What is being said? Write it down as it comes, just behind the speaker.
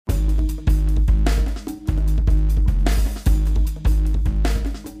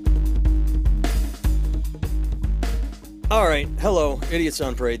All right. Hello, Idiots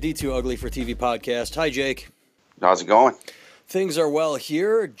on Parade, the Too Ugly for TV podcast. Hi, Jake. How's it going? Things are well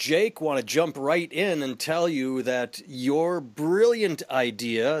here. Jake, want to jump right in and tell you that your brilliant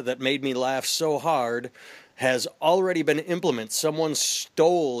idea that made me laugh so hard has already been implemented. Someone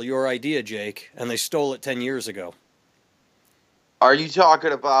stole your idea, Jake, and they stole it 10 years ago. Are you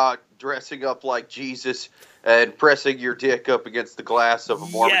talking about dressing up like Jesus and pressing your dick up against the glass of a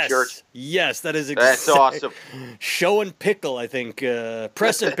Mormon church? Yes, that is That's awesome. Show and pickle, I think.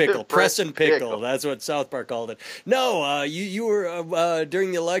 Press and pickle. Press and pickle. That's what South Park called it. No, you were,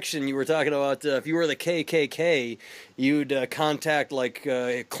 during the election, you were talking about if you were the KKK, you'd contact like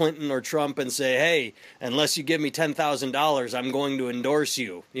Clinton or Trump and say, hey, unless you give me $10,000, I'm going to endorse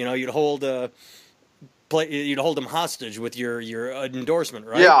you. You know, you'd hold them hostage with your endorsement,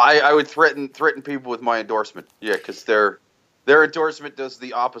 right? Yeah, I would threaten people with my endorsement. Yeah, because their endorsement does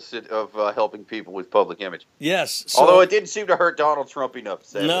the opposite of helping people with public image. Yes. So, although it didn't seem to hurt Donald Trump enough.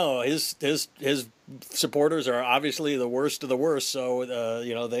 Sadly. No, his supporters are obviously the worst of the worst. So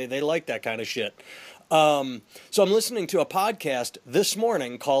they like that kind of shit. So I'm listening to a podcast this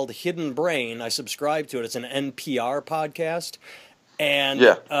morning called Hidden Brain. I subscribe to it. It's an NPR podcast. And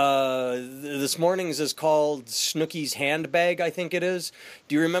this morning's is called Snooki's Handbag, I think it is.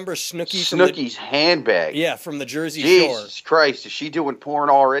 Do you remember Snooki? Snooki's Handbag? Yeah, from the Jersey Shore. Jesus Christ, is she doing porn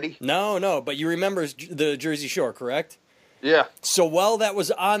already? No, but you remember the Jersey Shore, correct? Yeah. So while that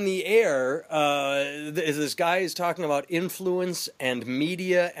was on the air, this guy is talking about influence and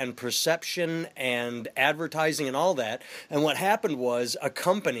media and perception and advertising and all that. And what happened was a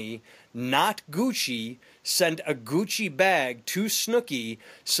company, not Gucci, sent a Gucci bag to Snooki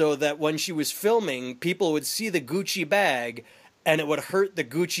so that when she was filming, people would see the Gucci bag and it would hurt the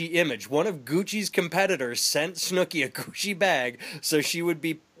Gucci image. One of Gucci's competitors sent Snooki a Gucci bag so she would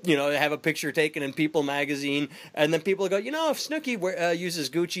be, have a picture taken in People magazine, and then people go, if Snooki uses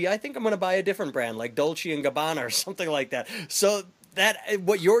Gucci, I think I'm going to buy a different brand like Dolce & Gabbana or something like that. So that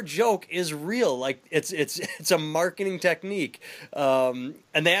what your joke is real, like it's a marketing technique, and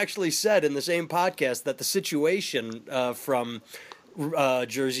they actually said in the same podcast that the situation from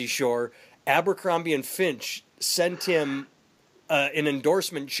Jersey Shore, Abercrombie and Finch sent him an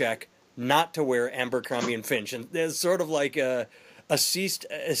endorsement check not to wear Abercrombie and Finch, and there's sort of like a cease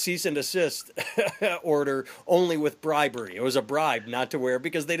and desist order, only with bribery. It was a bribe not to wear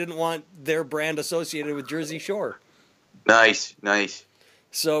because they didn't want their brand associated with Jersey Shore. Nice.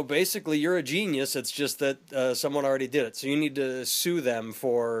 So basically, you're a genius. It's just that someone already did it. So you need to sue them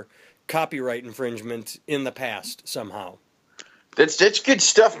for copyright infringement in the past somehow. That's good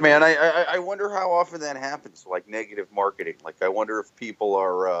stuff, man. I wonder how often that happens, like negative marketing. Like I wonder if people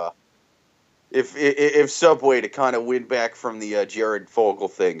are, if Subway, to kind of win back from the Jared Fogle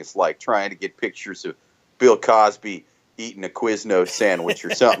thing, is like trying to get pictures of Bill Cosby eating a Quiznos sandwich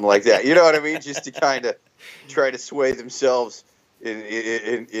or something like that. You know what I mean? Just to kind of try to sway themselves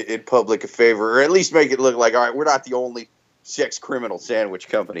in public a favor, or at least make it look like, all right, we're not the only sex criminal sandwich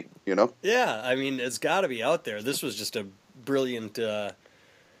company, Yeah, I mean, it's got to be out there. This was just a brilliant, an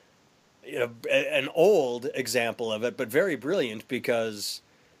old example of it, but very brilliant because,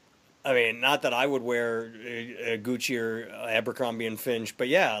 I mean, not that I would wear a Gucci or Abercrombie and Finch, but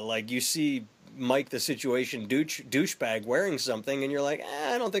yeah, like you see Mike the Situation douchebag wearing something, and you're like,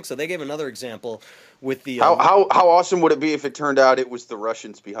 I don't think so. They gave another example with the how awesome would it be if it turned out it was the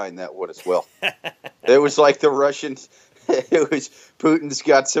Russians behind that one as well? It was like the Russians. It was Putin's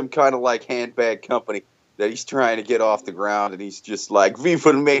got some kind of like handbag company that he's trying to get off the ground, and he's just like, we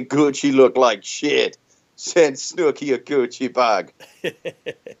will make Gucci look like shit. Send Snooki a Gucci bag.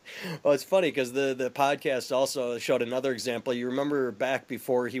 Well, it's funny because the podcast also showed another example. You remember back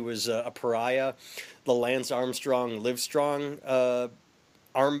before he was a pariah, the Lance Armstrong Livestrong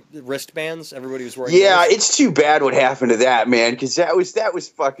wristbands. Everybody was wearing. Yeah, those. It's too bad what happened to that, man, because that was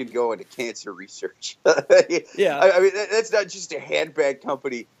fucking going to cancer research. Yeah, I mean that's not just a handbag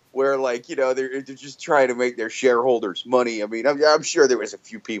company where, like, they're just trying to make their shareholders money. I mean, I'm sure there was a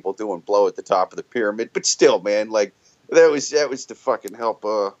few people doing blow at the top of the pyramid, but still, man, like that was to fucking help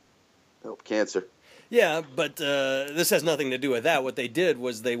cancer. Yeah, but this has nothing to do with that. What they did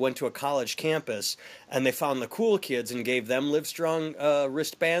was they went to a college campus and they found the cool kids and gave them Livestrong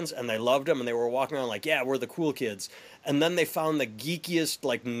wristbands, and they loved them, and they were walking around like, yeah, we're the cool kids. And then they found the geekiest,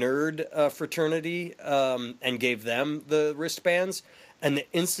 like, nerd fraternity and gave them the wristbands. And the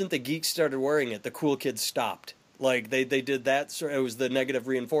instant the geeks started wearing it, the cool kids stopped. Like, they did that. So it was the negative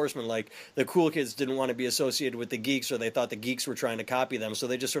reinforcement. Like, the cool kids didn't want to be associated with the geeks, or they thought the geeks were trying to copy them. So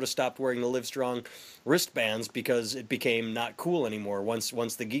they just sort of stopped wearing the Livestrong wristbands because it became not cool anymore once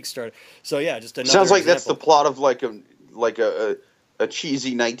the geeks started. So, yeah, just another Sounds like example. that's the plot of, like, like a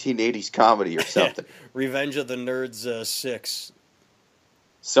cheesy 1980s comedy or something. Revenge of the Nerds 6.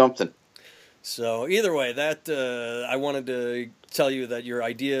 Something. So either way, that I wanted to tell you that your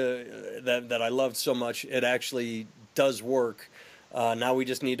idea that I loved so much, it actually does work. Now we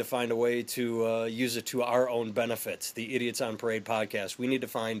just need to find a way to use it to our own benefit. The Idiots on Parade podcast. We need to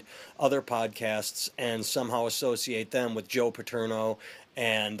find other podcasts and somehow associate them with Joe Paterno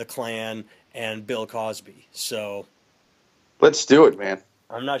and the Klan and Bill Cosby. So let's do it, man.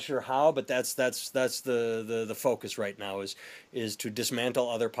 I'm not sure how, but that's the focus right now is to dismantle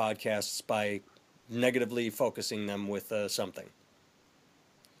other podcasts by negatively focusing them with something.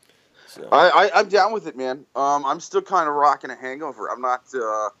 So. I'm down with it, man. I'm still kind of rocking a hangover. I'm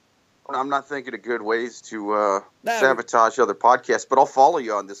not thinking of good ways to sabotage other podcasts, but I'll follow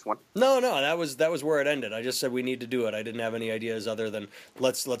you on this one. No, that was where it ended. I just said we need to do it. I didn't have any ideas other than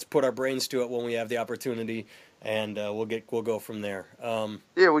let's put our brains to it when we have the opportunity, and we'll go from there.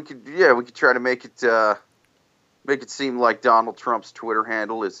 We could try to make it seem like Donald Trump's Twitter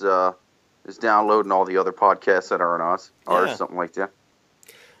handle is downloading all the other podcasts that are on us or something like that.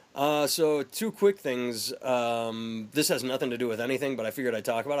 So two quick things. This has nothing to do with anything, but I figured I'd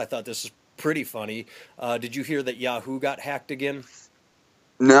talk about it. I thought this was pretty funny. Did you hear that Yahoo got hacked again?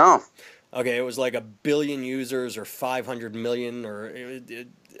 No. Okay, it was like 1 billion users or 500 million or an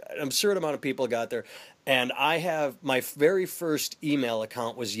absurd amount of people got there. And I have my very first email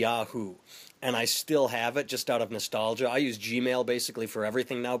account was Yahoo. And I still have it just out of nostalgia. I use Gmail basically for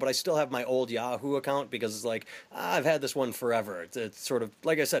everything now, but I still have my old Yahoo account because it's like, I've had this one forever. It's sort of,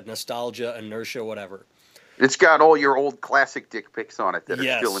 like I said, nostalgia, inertia, whatever. It's got all your old classic dick pics on it that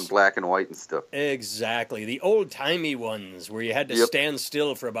are still in black and white and stuff. Exactly. The old-timey ones where you had to stand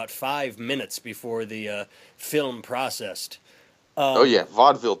still for about 5 minutes before the film processed.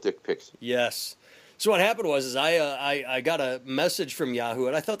 Vaudeville dick pics. Yes. So what happened was I got a message from Yahoo,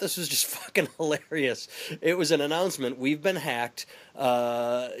 and I thought this was just fucking hilarious. It was an announcement. We've been hacked.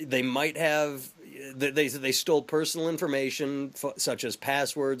 They might have... They stole personal information such as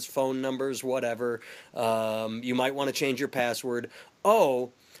passwords, phone numbers, whatever. You might want to change your password.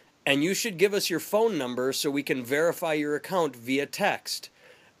 Oh, and you should give us your phone number so we can verify your account via text.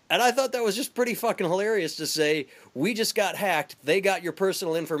 And I thought that was just pretty fucking hilarious to say, we just got hacked, they got your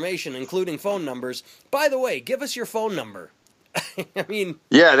personal information, including phone numbers. By the way, give us your phone number. I mean...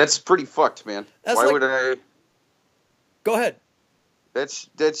 Yeah, that's pretty fucked, man. Why would I... Go ahead. That's...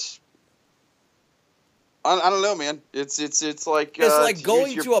 I don't know, man. It's like... It's like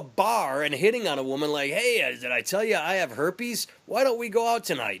going to a bar and hitting on a woman like, hey, did I tell you I have herpes? Why don't we go out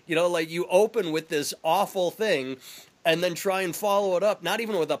tonight? You know, like you open with this awful thing... and then try and follow it up, not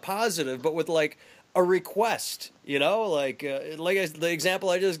even with a positive, but with like a request, you know, like the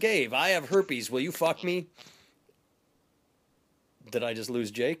example I just gave. I have herpes. Will you fuck me? Did I just lose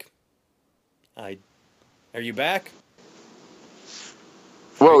Jake? Are you back?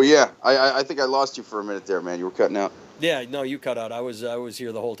 Whoa, yeah. I think I lost you for a minute there, man. You were cutting out. Yeah, no, you cut out. I was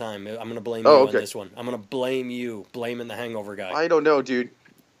here the whole time. I'm going to blame you on this one. I'm going to blame you. Blaming the hangover guy. I don't know, dude.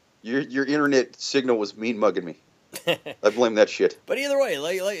 Your internet signal was mean mugging me. I blame that shit. But either way,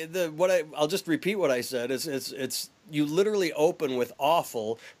 I'll just repeat what I said. It's you literally open with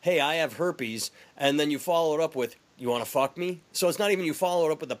awful, hey, I have herpes, and then you follow it up with, you want to fuck me? So it's not even you follow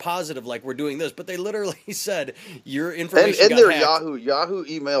it up with a positive like we're doing this, but they literally said your information got their hacked. Yahoo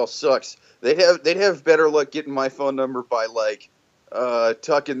email sucks. They'd have better luck getting my phone number by like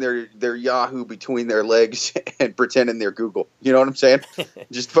tucking their Yahoo between their legs and pretending they're Google. You know what I'm saying?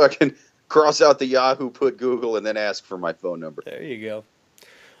 Just fucking cross out the Yahoo, put Google, and then ask for my phone number. There you go.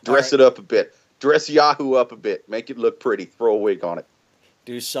 Dress it up a bit. Dress Yahoo up a bit. Make it look pretty. Throw a wig on it.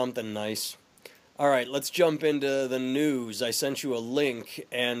 Do something nice. All right, let's jump into the news. I sent you a link,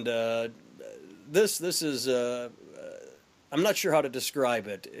 and this is I'm not sure how to describe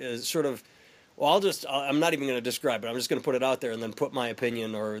it. It's sort of, well, I'm not even going to describe it. I'm just going to put it out there and then put my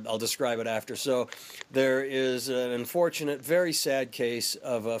opinion, or I'll describe it after. So there is an unfortunate, very sad case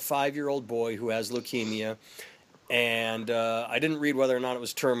of a 5-year-old boy who has leukemia. And I didn't read whether or not it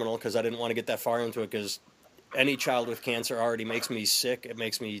was terminal because I didn't want to get that far into it, because any child with cancer already makes me sick. It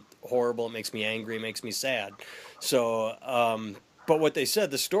makes me horrible. It makes me angry. It makes me sad. So, but what they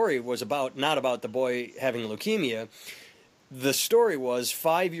said, the story was not about the boy having leukemia. The story was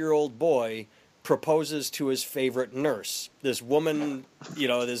 5-year-old boy proposes to his favorite nurse. This woman, you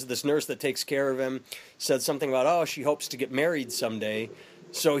know, this nurse that takes care of him, said something about, oh, she hopes to get married someday.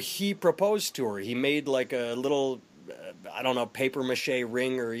 So he proposed to her. He made like a little I don't know, paper mache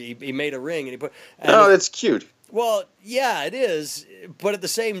ring, or he made a ring and he put. Oh, that's cute. Well, yeah, it is, but at the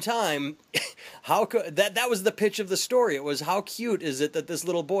same time, how could that was the pitch of the story. It was, how cute is it that this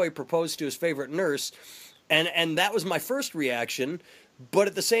little boy proposed to his favorite nurse, and that was my first reaction. But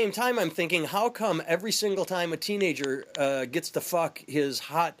at the same time, I'm thinking, how come every single time a teenager gets to fuck his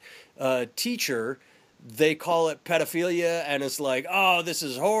hot teacher, they call it pedophilia, and it's like, oh, this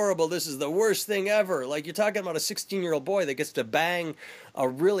is horrible, this is the worst thing ever. Like, you're talking about a 16-year-old boy that gets to bang a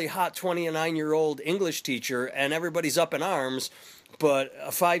really hot 29-year-old English teacher, and everybody's up in arms, but a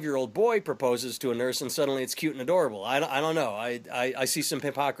 5-year-old boy proposes to a nurse, and suddenly it's cute and adorable. I don't know. I see some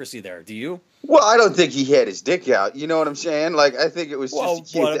hypocrisy there. Do you? Well, I don't think he had his dick out. You know what I'm saying? Like, I think it was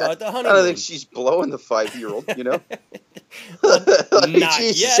just cute. What about the honeymoon? I don't think she's blowing the 5-year-old, you know? Well, like, not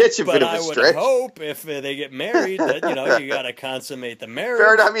geez, yet, such a but bit of I a would stretch. hope if they get married that, you got to consummate the marriage.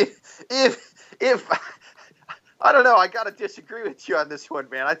 Fair enough. I mean, if I don't know, I got to disagree with you on this one,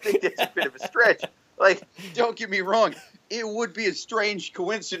 man. I think that's a bit of a stretch. Like, don't get me wrong. It would be a strange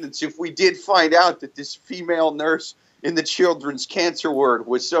coincidence if we did find out that this female nurse in the children's cancer ward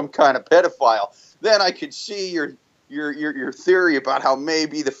was some kind of pedophile. Then I could see your theory about how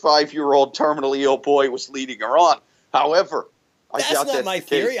maybe the 5-year-old terminally ill boy was leading her on. However, I That's doubt not that's my the case.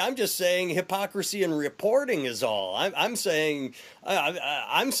 theory. I'm just saying hypocrisy in reporting is all. I'm saying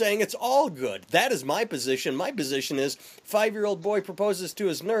it's all good. That is my position. My position is 5-year-old boy proposes to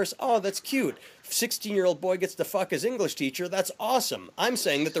his nurse. Oh, that's cute. 16-year-old boy gets to fuck his English teacher. That's awesome. I'm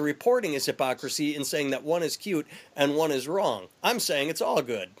saying that the reporting is hypocrisy in saying that one is cute and one is wrong. I'm saying it's all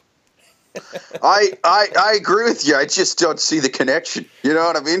good. I agree with you. I just don't see the connection. You know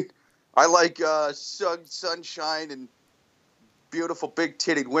what I mean? I like sunshine and beautiful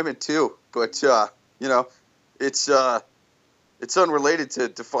big-titted women too, but it's unrelated to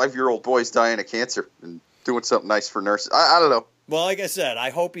 5-year-old boys dying of cancer and doing something nice for nurses. I don't know. Well, like I said, I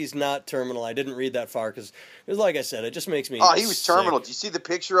hope he's not terminal. I didn't read that far because, like I said, it just makes me. Oh, he was sick. terminal. Did you see the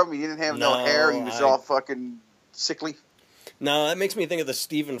picture of him? He didn't have no hair. He was all fucking sickly. No, that makes me think of the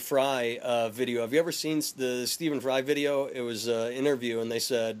Stephen Fry video. Have you ever seen the Stephen Fry video? It was an interview, and they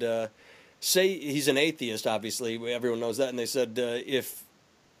said, say he's an atheist, obviously. Everyone knows that. And they said, if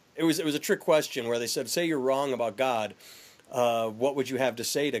it was a trick question where they said, say you're wrong about God, what would you have to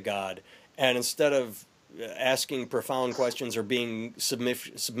say to God? And instead of asking profound questions or being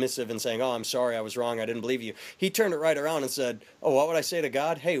submissive and saying, oh, I'm sorry, I was wrong, I didn't believe you, he turned it right around and said, oh, what would I say to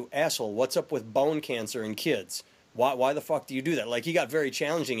God? Hey, asshole, what's up with bone cancer in kids? Why the fuck do you do that? Like, he got very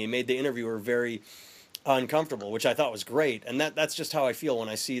challenging. He made the interviewer very uncomfortable, which I thought was great. And that's just how I feel when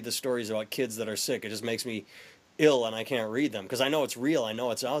I see the stories about kids that are sick. It just makes me ill and I can't read them because I know it's real. I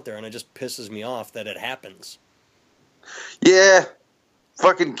know it's out there, and it just pisses me off that it happens. Yeah,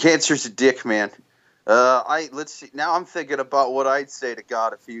 fucking cancer's a dick, man. Let's see. Now I'm thinking about what I'd say to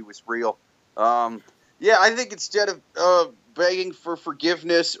God if he was real. Yeah, I think instead of begging for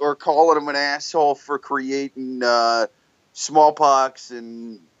forgiveness or calling him an asshole for creating smallpox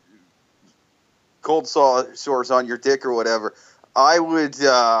and cold sores on your dick or whatever, I would.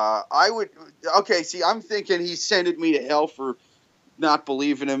 Okay, see, I'm thinking he's sending me to hell for not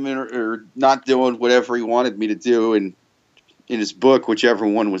believing him or not doing whatever he wanted me to do in his book, whichever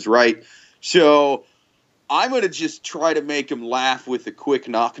one was right. So I'm going to just try to make him laugh with a quick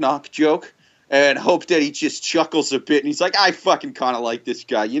knock-knock joke and hope that he just chuckles a bit and he's like, I fucking kind of like this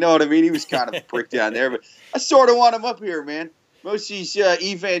guy. You know what I mean? He was kind of a prick down there, but I sort of want him up here, man. Most of these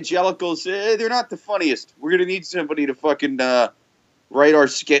evangelicals, they're not the funniest. We're going to need somebody to fucking write our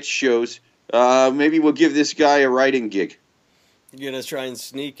sketch shows. Maybe we'll give this guy a writing gig. You're going to try and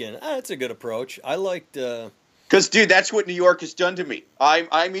sneak in. That's a good approach. I liked... Because, dude, that's what New York has done to me.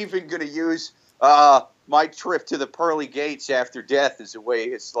 I'm even going to use my trip to the pearly gates after death as a way.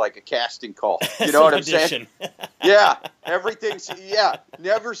 It's like a casting call. You know what I'm saying? Yeah, everything's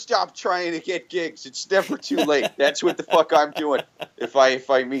never stop trying to get gigs. It's never too late. That's what the fuck I'm doing if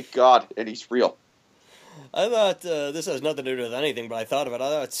I meet God and he's real. I thought this has nothing to do with anything, but I thought of it. I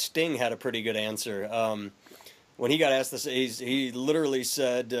thought Sting had a pretty good answer. When he got asked this, he literally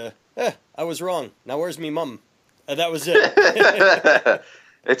said, I was wrong. Now where's me mum? That was it.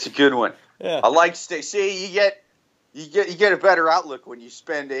 It's a good one. Yeah. I like Sting. See, you get a better outlook when you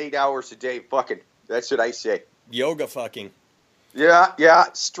spend 8 hours a day fucking. That's what I say. Yoga fucking. Yeah,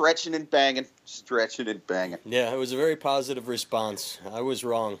 stretching and banging. Yeah, it was a very positive response. I was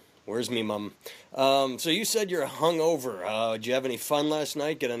wrong. Where's me mum? So you said you're hungover. Did you have any fun last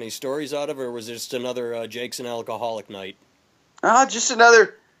night? Get any stories out of it, or was it just another Jake's an alcoholic night? Just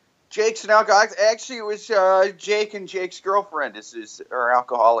another Jake's an alcoholic. Actually, it was Jake and Jake's girlfriend are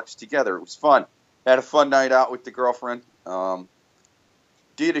alcoholics together. It was fun. Had a fun night out with the girlfriend.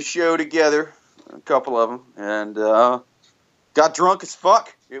 Did a show together, a couple of them, and got drunk as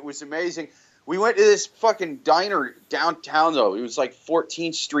fuck. It was amazing. We went to this fucking diner downtown, though. It was like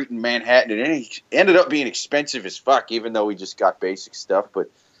 14th Street in Manhattan, and it ended up being expensive as fuck, even though we just got basic stuff. But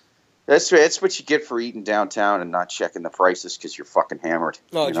that's what you get for eating downtown and not checking the prices because you're fucking hammered.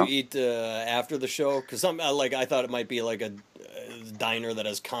 Oh, did you eat after the show? Because I thought it might be like a diner that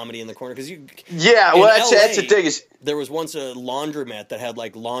has comedy in the corner. Yeah, well, that's the thing is, there was once a laundromat that had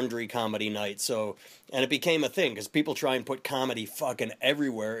like laundry comedy night. And it became a thing because people try and put comedy fucking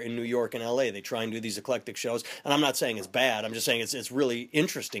everywhere in New York and L.A. They try and do these eclectic shows, and I'm not saying it's bad. I'm just saying it's really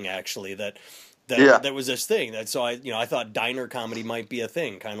interesting actually that was this thing. I thought diner comedy might be a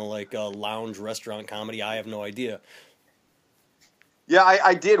thing, kind of like a lounge restaurant comedy. I have no idea. Yeah,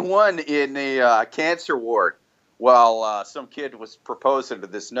 I did one in a cancer ward while some kid was proposing to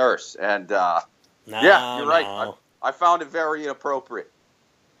this nurse, and yeah, you're right. I found it very inappropriate.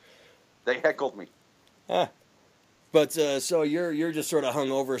 They heckled me. But so you're just sort of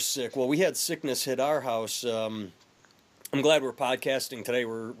hungover sick. Well, we had sickness hit our house. I'm glad we're podcasting today.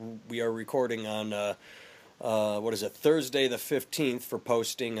 We are recording on Thursday the 15th for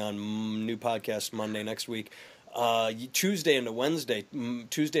posting on new podcast Monday next week. Tuesday into Wednesday.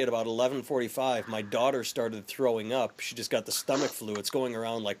 Tuesday at about 11:45, my daughter started throwing up. She just got the stomach flu. It's going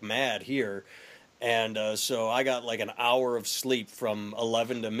around like mad here. And so I got like an hour of sleep from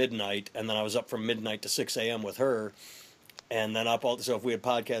 11 to midnight, and then I was up from midnight to 6 a.m. with her, and then so if we had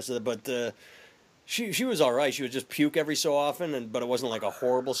podcasted, but she was all right. She would just puke every so often, but it wasn't like a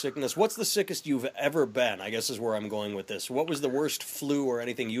horrible sickness. What's the sickest you've ever been, I guess is where I'm going with this. What was the worst flu or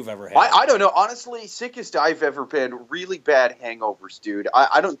anything you've ever had? I don't know. Honestly, sickest I've ever been, really bad hangovers, dude.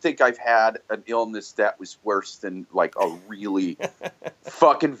 I don't think I've had an illness that was worse than like a really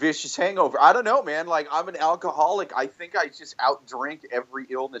fucking vicious hangover. I don't know, man. Like, I'm an alcoholic. I think I just outdrink every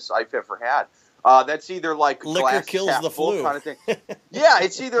illness I've ever had. That's either like liquor kills the flu kind of thing. Yeah,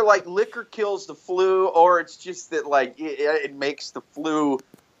 it's either like liquor kills the flu, or it's just that like it makes the flu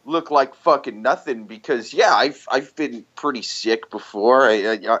look like fucking nothing. Because yeah, I've been pretty sick before.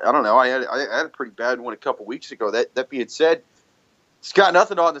 I don't know. I had a pretty bad one a couple weeks ago. That being said, it's got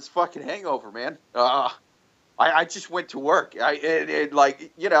nothing on this fucking hangover, man. I just went to work.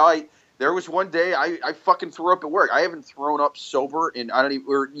 There was one day I fucking threw up at work. I haven't thrown up sober in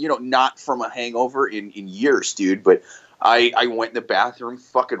not from a hangover in years, dude. But I went in the bathroom,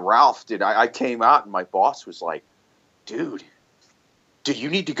 fucking Ralphed, and I came out, and my boss was like, "Dude, do you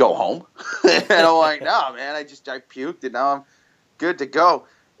need to go home?" And I'm like, "No, man. I puked, and now I'm good to go."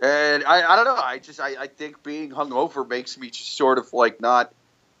 And I don't know. I think being hungover makes me just sort of like not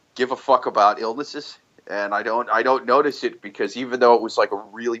give a fuck about illnesses. And I don't notice it because even though it was like a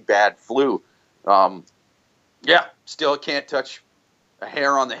really bad flu, still can't touch a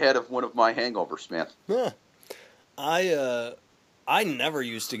hair on the head of one of my hangovers, man. Huh. I never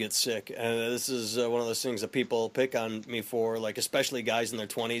used to get sick, and this is one of those things that people pick on me for, like especially guys in their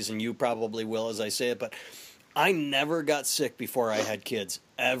 20s, and you probably will as I say it, but I never got sick before I had kids,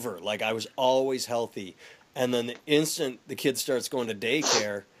 ever. Like, I was always healthy, and then the instant the kid starts going to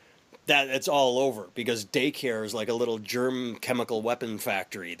daycare, it's all over, because daycare is like a little germ chemical weapon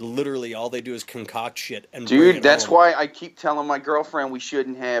factory. Literally, all they do is concoct shit and bring it that's home. why I keep telling my girlfriend we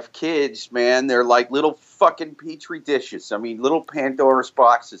shouldn't have kids, man. They're like little fucking petri dishes. I mean, little Pandora's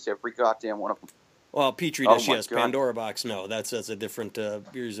boxes, every goddamn one of them. Well, petri dish, yes. God. Pandora box, no. That's a different. You're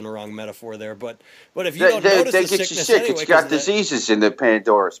using the wrong metaphor there. But if you don't notice the sickness, you sick. Anyway, it's got diseases in the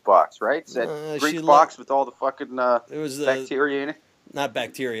Pandora's box, right? It's that Greek box with all the fucking bacteria in it. Not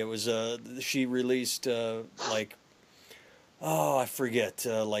bacteria. It was she released I forget,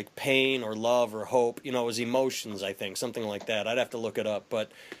 like pain or love or hope. It was emotions, I think, something like that. I'd have to look it up,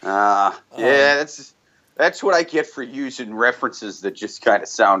 but that's what I get for using references that just kind of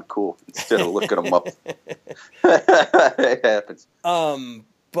sound cool instead of looking them up. It happens.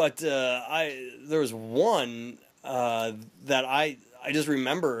 But there was one that I just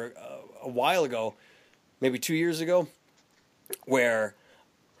remember a while ago, maybe 2 years ago, where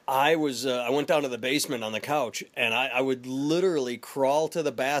I went down to the basement on the couch, and I would literally crawl to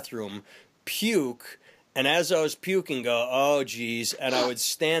the bathroom, puke, and as I was puking, go, "Oh, geez," and I would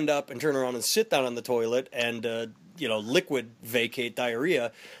stand up and turn around and sit down on the toilet and, liquid vacate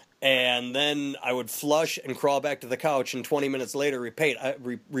diarrhea, and then I would flush and crawl back to the couch, and 20 minutes later repeat.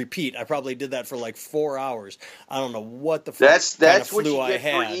 I probably did that for like 4 hours. I don't know what the fuck kind of flu I had. That's what you get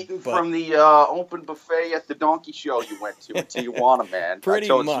for eating from the open buffet at the donkey show you went to in Tijuana, man. Pretty I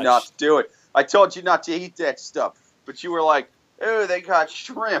told much. you not to do it. I told you not to eat that stuff, but you were like, oh, they got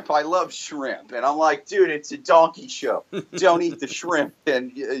shrimp. I love shrimp. And I'm like, dude, it's a donkey show. Don't eat the shrimp.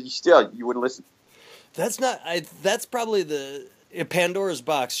 And you wouldn't listen. That's probably the Pandora's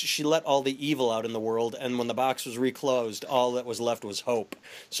box. She let all the evil out in the world, and when the box was reclosed, all that was left was hope.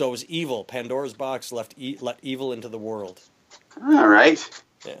 So it was evil. Pandora's box let evil into the world. All right.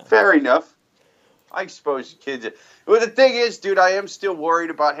 Yeah. Fair enough. I suppose kids. Well, the thing is, dude, I am still worried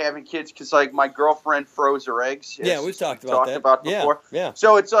about having kids because, like, my girlfriend froze her eggs. Yeah, we've talked about that. Before. Yeah.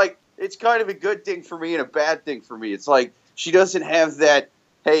 So it's like it's kind of a good thing for me and a bad thing for me. It's like she doesn't have that.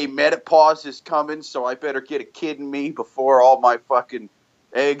 Hey, menopause is coming, so I better get a kid in me before all my fucking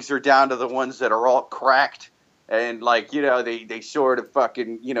eggs are down to the ones that are all cracked. And, like, you know, they sort of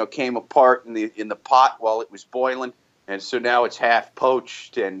fucking, you know, came apart in the pot while it was boiling. And so now it's half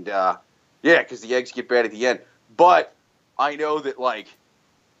poached. And, yeah, because the eggs get bad at the end. But I know that, like,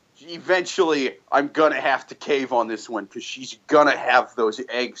 eventually I'm going to have to cave on this one because she's going to have those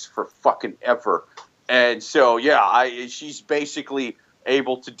eggs for fucking ever. And so, yeah, she's basically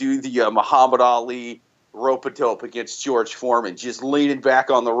able to do the Muhammad Ali rope-a-dope against George Foreman, just leaning back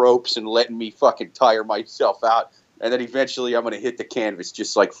on the ropes and letting me fucking tire myself out. And then eventually I'm going to hit the canvas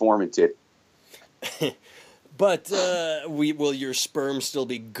just like Foreman did. But will your sperm still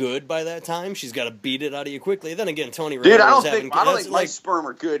be good by that time? She's got to beat it out of you quickly. Then again, Tony Rayner dude, I don't think my sperm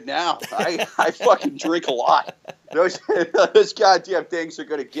are good now. I fucking drink a lot. Those goddamn things are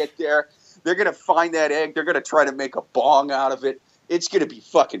going to get there. They're going to find that egg. They're going to try to make a bong out of it. It's going to be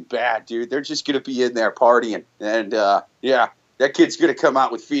fucking bad, dude. They're just going to be in there partying. And, yeah, that kid's going to come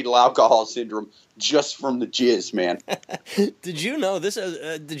out with fetal alcohol syndrome just from the jizz, man. Did you know this?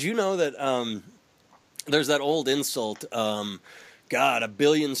 Did you know that there's that old insult, God, 1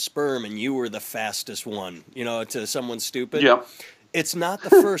 billion sperm and you were the fastest one, you know, to someone stupid? Yeah. It's not the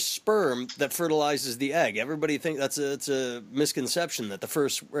first sperm that fertilizes the egg. Everybody thinks it's a misconception that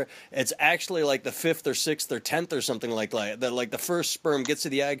it's actually like the 5th or 6th or 10th or something like that. Like the first sperm gets to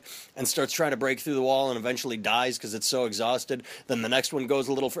the egg and starts trying to break through the wall and eventually dies because it's so exhausted. Then the next one goes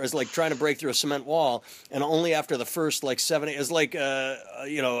a little further. It's like trying to break through a cement wall, and only after the first like 7, 8, it's like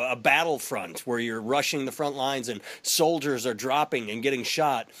a battlefront where you're rushing the front lines and soldiers are dropping and getting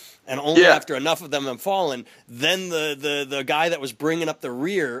shot. And only after enough of them have fallen, then the guy that was bringing up the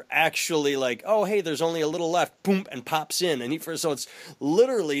rear actually like, oh, hey, there's only a little left, boom, and pops in. And so it's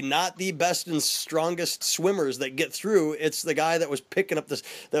literally not the best and strongest swimmers that get through. It's the guy that was picking up that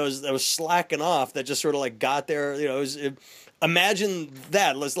was slacking off that just sort of like got there. You know, imagine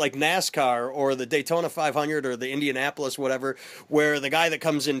that. It's like NASCAR or the Daytona 500 or the Indianapolis whatever, where the guy that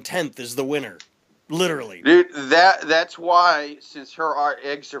comes in 10th is the winner. Literally. Dude, that's why, since our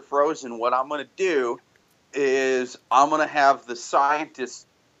eggs are frozen, what I'm going to do is I'm going to have the scientists,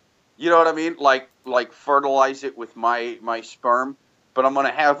 you know what I mean? Like fertilize it with my sperm, but I'm going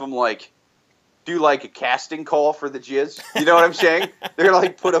to have them, like, do, like, a casting call for the jizz. You know what I'm saying? They're going to,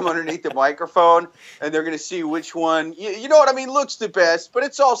 like, put them underneath the microphone, and they're going to see which one, you know what I mean, looks the best, but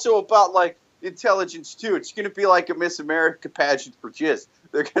it's also about, like, intelligence, too. It's going to be like a Miss America pageant for jizz.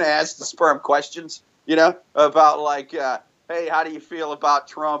 They're going to ask the sperm questions, you know, about like, hey, how do you feel about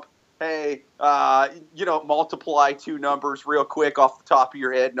Trump? Hey, you know, multiply 2 numbers real quick off the top of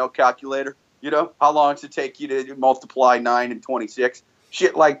your head, no calculator. You know, how long does it take you to multiply 9 and 26?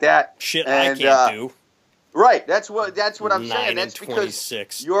 Shit like that. Shit I can't do. Right, that's what I'm saying. That's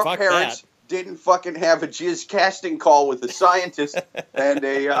because your parents didn't fucking have a jizz casting call with a scientist and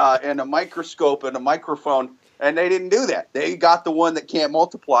a microscope and a microphone. And they didn't do that. They got the one that can't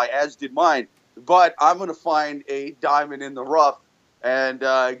multiply, as did mine. But I'm going to find a diamond in the rough and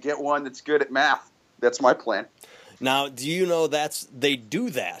get one that's good at math. That's my plan. Now, do you know they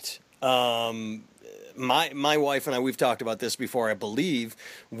do that? My wife and I, we've talked about this before, I believe.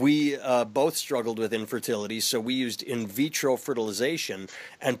 We both struggled with infertility, so we used in vitro fertilization.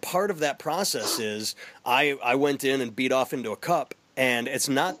 And part of that process is I went in and beat off into a cup. And it's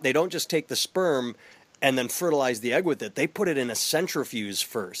not, they don't just take the sperm and then fertilize the egg with it. They put it in a centrifuge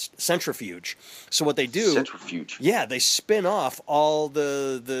first. So what they do... Centrifuge. Yeah, they spin off all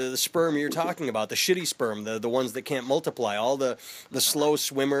the sperm you're talking about, the shitty sperm, the ones that can't multiply, all the slow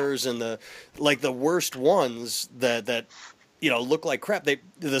swimmers and the worst ones that you know, look like crap.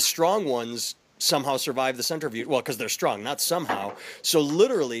 The strong ones somehow survive the centrifuge. Well, because they're strong, not somehow. So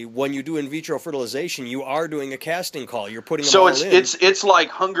literally, when you do in vitro fertilization, you are doing a casting call. You're putting them all in. So it's like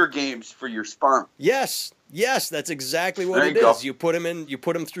Hunger Games for your sperm. Yes, that's exactly what it is. You put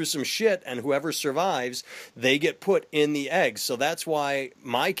them through some shit, and whoever survives, they get put in the eggs. So that's why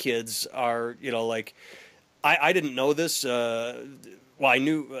my kids are, you know, like, I didn't know this. well, I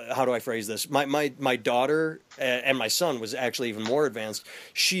knew, how do I phrase this? My daughter and my son was actually even more advanced.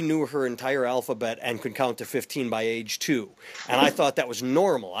 She knew her entire alphabet and could count to 15 by age 2. And I thought that was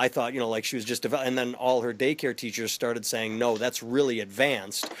normal. I thought, like she was just, and then all her daycare teachers started saying, no, that's really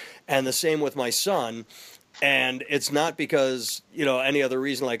advanced. And the same with my son. And it's not because, any other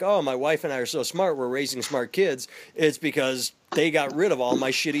reason like, oh, my wife and I are so smart, we're raising smart kids. It's because they got rid of all my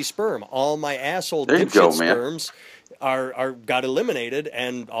shitty sperm. All my asshole dipshit sperms are got eliminated,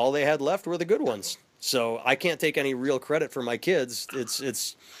 and all they had left were the good ones. So I can't take any real credit for my kids.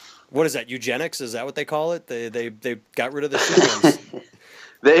 It's what is that, eugenics? Is that what they call it? They got rid of the shit ones.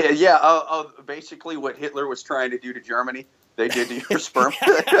 Basically what Hitler was trying to do to Germany, they did to your sperm.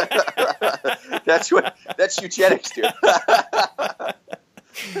 That's eugenics, dude.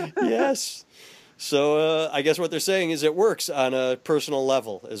 Yes. So I guess what they're saying is it works on a personal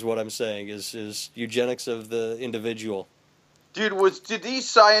level, is what I'm saying, is eugenics of the individual. Dude, did these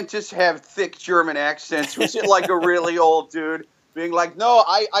scientists have thick German accents? Was it like a really old dude being like, no,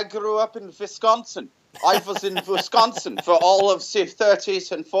 I grew up in Wisconsin. I was in Wisconsin for all of the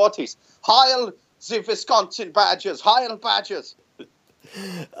 30s and 40s. Heil the Wisconsin Badgers! Heil Badgers!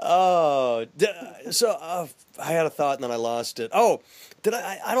 Oh, so I had a thought and then I lost it. Oh,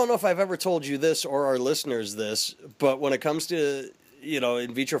 I don't know if I've ever told you this or our listeners this, but when it comes to,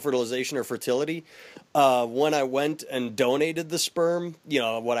 in vitro fertilization or fertility, when I went and donated the sperm,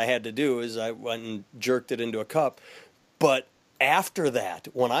 what I had to do is I went and jerked it into a cup. But after that,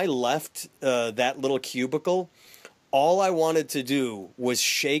 when I left that little cubicle, all I wanted to do was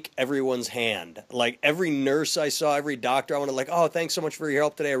shake everyone's hand. Like every nurse I saw, every doctor, I wanted oh, thanks so much for your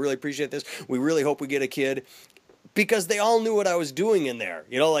help today. I really appreciate this. We really hope we get a kid. Because they all knew what I was doing in there.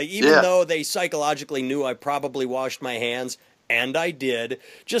 Even though they psychologically knew I probably washed my hands, and I did,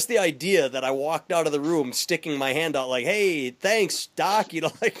 just the idea that I walked out of the room sticking my hand out like, hey, thanks, Doc.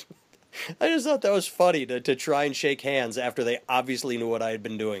 I just thought that was funny to try and shake hands after they obviously knew what I had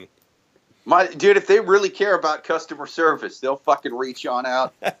been doing. Dude, if they really care about customer service, they'll fucking reach on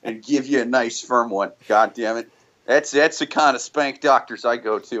out and give you a nice firm one. God damn it. That's the kind of spank doctors I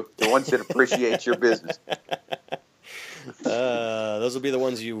go to, the ones that appreciate your business. Those will be the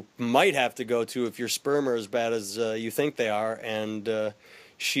ones you might have to go to if your sperm are as bad as you think they are, and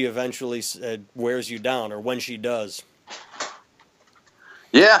she eventually wears you down, or when she does.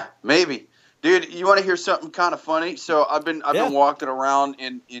 Yeah, maybe. Dude, you want to hear something kind of funny? So I've been walking around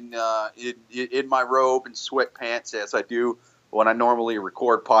in my robe and sweatpants as I do when I normally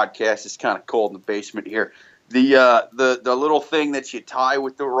record podcasts. It's kind of cold in the basement here. The little thing that you tie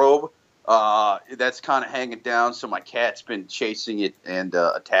with the robe, that's kind of hanging down. So my cat's been chasing it and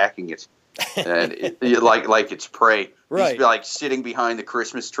attacking it, and like it's prey. Right. He's sitting behind the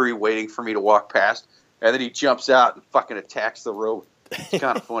Christmas tree waiting for me to walk past, and then he jumps out and fucking attacks the robe. It's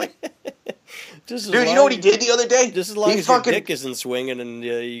kind of funny. Dude, you know what he did the other day? Just as long as your dick isn't swinging and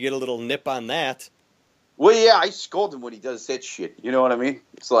you get a little nip on that. Well, yeah, I scold him when he does that shit. You know what I mean?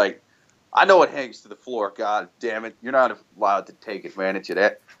 It's like, I know it hangs to the floor. God damn it. You're not allowed to take advantage of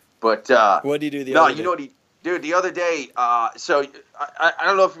that. But what did he do the other day? No, you know what he... Dude, the other day, so I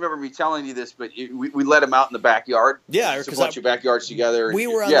don't know if you remember me telling you this, but we let him out in the backyard. Yeah, because a bunch of backyards together. We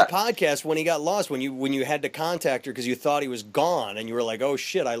were on the podcast when he got lost, when you had to contact her because you thought he was gone, and you were like, oh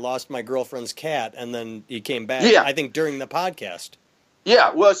shit, I lost my girlfriend's cat, and then he came back, I think, during the podcast.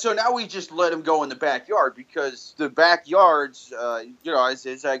 Yeah, well, so now we just let him go in the backyard because the backyards,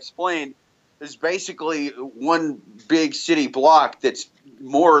 as I explained, is basically one big city block that's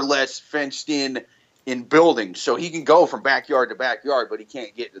more or less fenced in buildings, so he can go from backyard to backyard, but he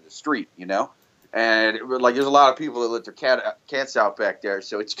can't get to the street, And there's a lot of people that let their cats out back there,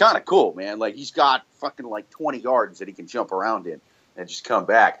 so it's kind of cool, man. He's got fucking 20 yards that he can jump around in and just come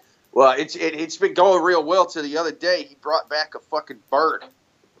back. Well, it's been going real well. To the other day, he brought back a fucking bird.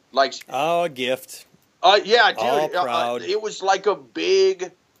 A gift. Yeah, dude. All proud. It was like a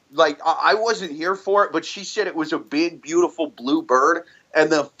big. I wasn't here for it, but she said it was a big, beautiful blue bird. And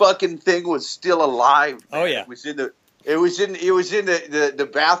the fucking thing was still alive. Man. Oh yeah, it was in the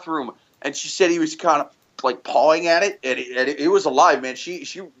bathroom, and she said he was kind of pawing at it, and it was alive, man.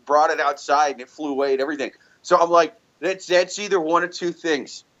 She brought it outside, and it flew away and everything. So I'm like, that's either one of two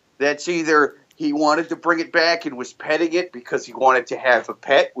things. That's either he wanted to bring it back and was petting it because he wanted to have a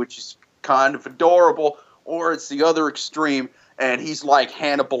pet, which is kind of adorable, or it's the other extreme, and he's like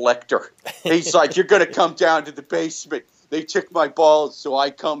Hannibal Lecter. He's like, you're gonna come down to the basement. They took my balls, so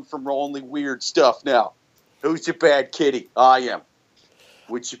I come from only weird stuff now. Who's a bad kitty? I am.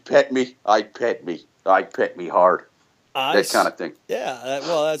 Would you pet me? I'd pet me. I'd pet me hard. that kind of thing. Yeah,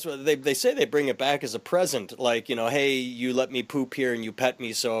 well, that's what they say. They bring it back as a present, like, hey, you let me poop here and you pet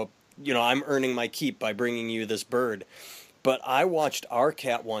me, so I'm earning my keep by bringing you this bird. But I watched our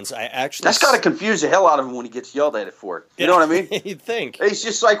cat once. I actually That's got to confuse the hell out of him when he gets yelled at it for it. You know what I mean? You'd think. He's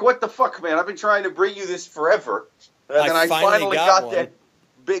just like, what the fuck, man? I've been trying to bring you this forever. And then I finally got that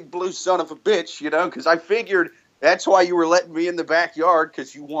big blue son of a bitch, because I figured that's why you were letting me in the backyard,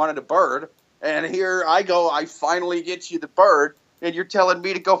 because you wanted a bird. And here I go, I finally get you the bird, and you're telling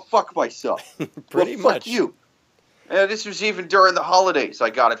me to go fuck myself. Pretty much. Fuck you. And this was even during the holidays.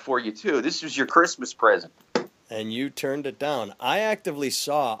 I got it for you, too. This was your Christmas present. And you turned it down. I actively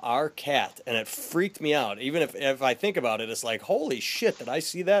saw our cat, and it freaked me out. Even if I think about it, it's like, holy shit, did I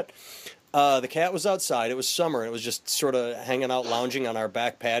see that? The cat was outside. It was summer, and it was just sort of hanging out, lounging on our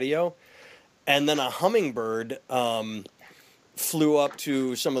back patio. And then a hummingbird flew up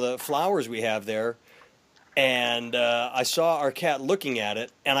to some of the flowers we have there, and I saw our cat looking at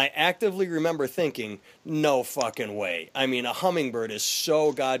it, and I actively remember thinking, no fucking way. I mean, a hummingbird is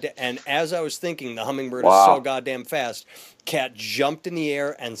so goddamn... And as I was thinking, the hummingbird is so goddamn fast, cat jumped in the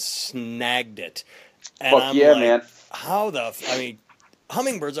air and snagged it. And Fuck yeah, man. How the... I mean,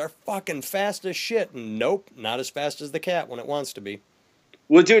 hummingbirds are fucking fast as shit. Nope, not as fast as the cat when it wants to be.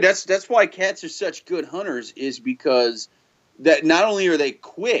 Well, dude, that's why cats are such good hunters, is because that not only are they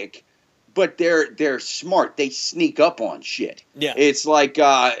quick, but they're smart. They sneak up on shit. Yeah. It's like,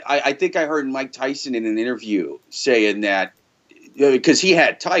 I think I heard Mike Tyson in an interview saying that, because he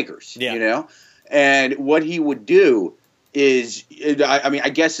had tigers, and what he would do is, I mean, I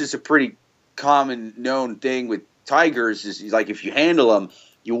guess it's a pretty common known thing with tigers, is like, if you handle them,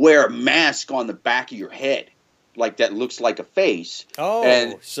 you wear a mask on the back of your head, like that looks like a face. Oh,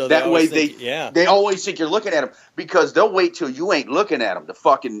 and so that way they always think you're looking at them, because they'll wait till you ain't looking at them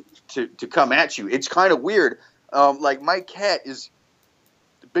to come at you. It's kind of weird. Like, my cat is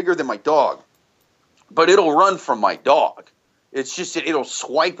bigger than my dog, but it'll run from my dog. It's just that it'll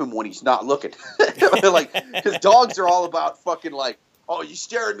swipe him when he's not looking. Like, because dogs are all about fucking like, oh, you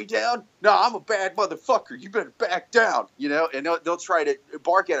staring me down? No, I'm a bad motherfucker. You better back down, And they'll try to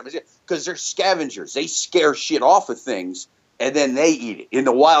bark at him because they're scavengers. They scare shit off of things, and then they eat it. In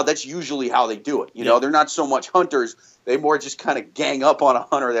the wild, that's usually how they do it. They're not so much hunters. They more just kind of gang up on a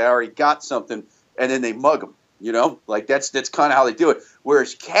hunter that already got something, and then they mug them. Like, that's kind of how they do it.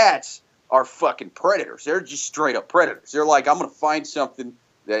 Whereas cats are fucking predators. They're just straight up predators. They're like, I'm going to find something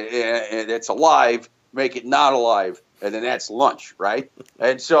that's alive, make it not alive, and then that's lunch, right?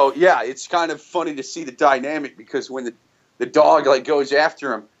 And so, yeah, it's kind of funny to see the dynamic, because when the dog like goes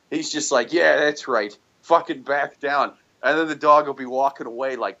after him, he's just like, yeah, that's right, fucking back down. And then the dog will be walking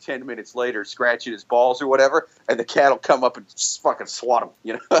away like 10 minutes later, scratching his balls or whatever, and the cat will come up and just fucking swat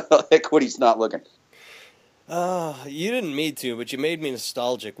him, like when he's not looking. You didn't mean to, but you made me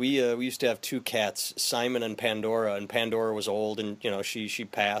nostalgic. We used to have two cats, Simon and Pandora was old, and she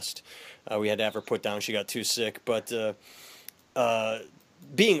passed. We had to have her put down. She got too sick. But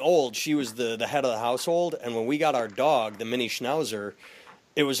being old, she was the head of the household. And when we got our dog, the mini Schnauzer,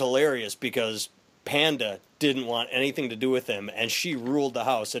 it was hilarious because Panda didn't want anything to do with him, and she ruled the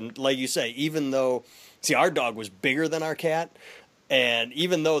house. And like you say, even though, our dog was bigger than our cat, and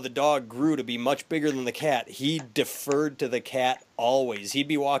even though the dog grew to be much bigger than the cat, he deferred to the cat always. He'd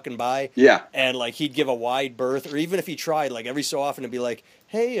be walking by, and like he'd give a wide berth, or even if he tried, like every so often, to be like,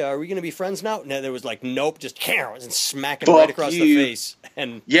 "Hey, are we gonna be friends now?" And there was like, "Nope," just and smack him right across the face.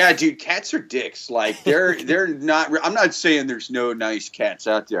 And yeah, dude, cats are dicks. Like they're not. I'm not saying there's no nice cats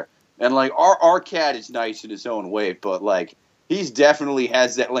out there, and like our cat is nice in his own way, but like he's definitely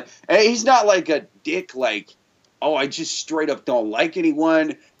has that. Like, hey, he's not like a dick. Like, oh, I just straight up don't like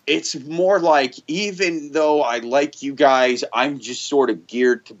anyone. It's more like, even though I like you guys, I'm just sort of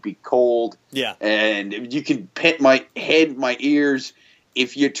geared to be cold. Yeah. And you can pet my head, my ears.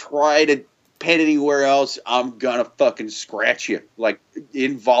 If you try to pet anywhere else, I'm gonna fucking scratch you, like,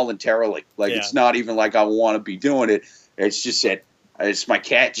 involuntarily. Like, it's not even like I want to be doing it. It's just that it's my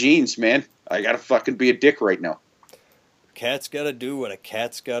cat genes, man. I gotta fucking be a dick right now. Cat's gotta do what a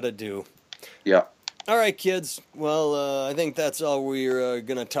cat's gotta do. Yeah. All right, kids. Well, I think that's all we're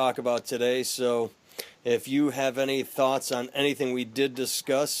going to talk about today. So if you have any thoughts on anything we did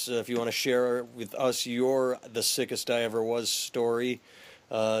discuss, if you want to share with us your The Sickest I Ever Was story,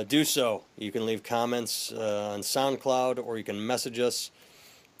 do so. You can leave comments on SoundCloud, or you can message us.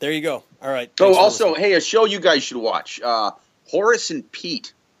 There you go. All right. Oh, also, hey, a show you guys should watch. Horace and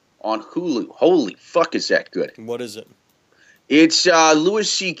Pete on Hulu. Holy fuck, is that good. What is it? It's Louis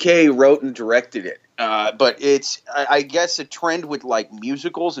C.K. wrote and directed it. But it's, I guess, a trend with like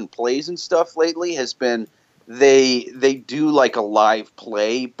musicals and plays and stuff lately has been they do like a live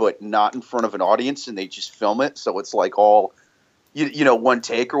play, but not in front of an audience, and they just film it, so it's like all one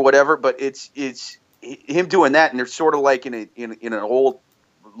take or whatever. But it's him doing that, and they're sort of like in an old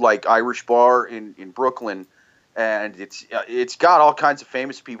like Irish bar in Brooklyn, and it's got all kinds of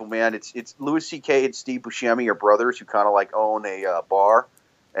famous people, man. It's Louis C.K. and Steve Buscemi are brothers who kind of like own a bar,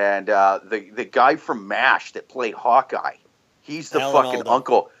 and the guy from MASH that played Hawkeye, he's the Alan fucking Alda.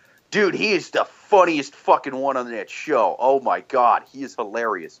 uncle. Dude, he is the funniest fucking one on that show. Oh my god, he is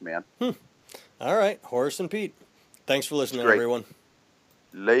hilarious, man. All right, Horace and Pete. Thanks for listening, Great. everyone.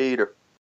 Later.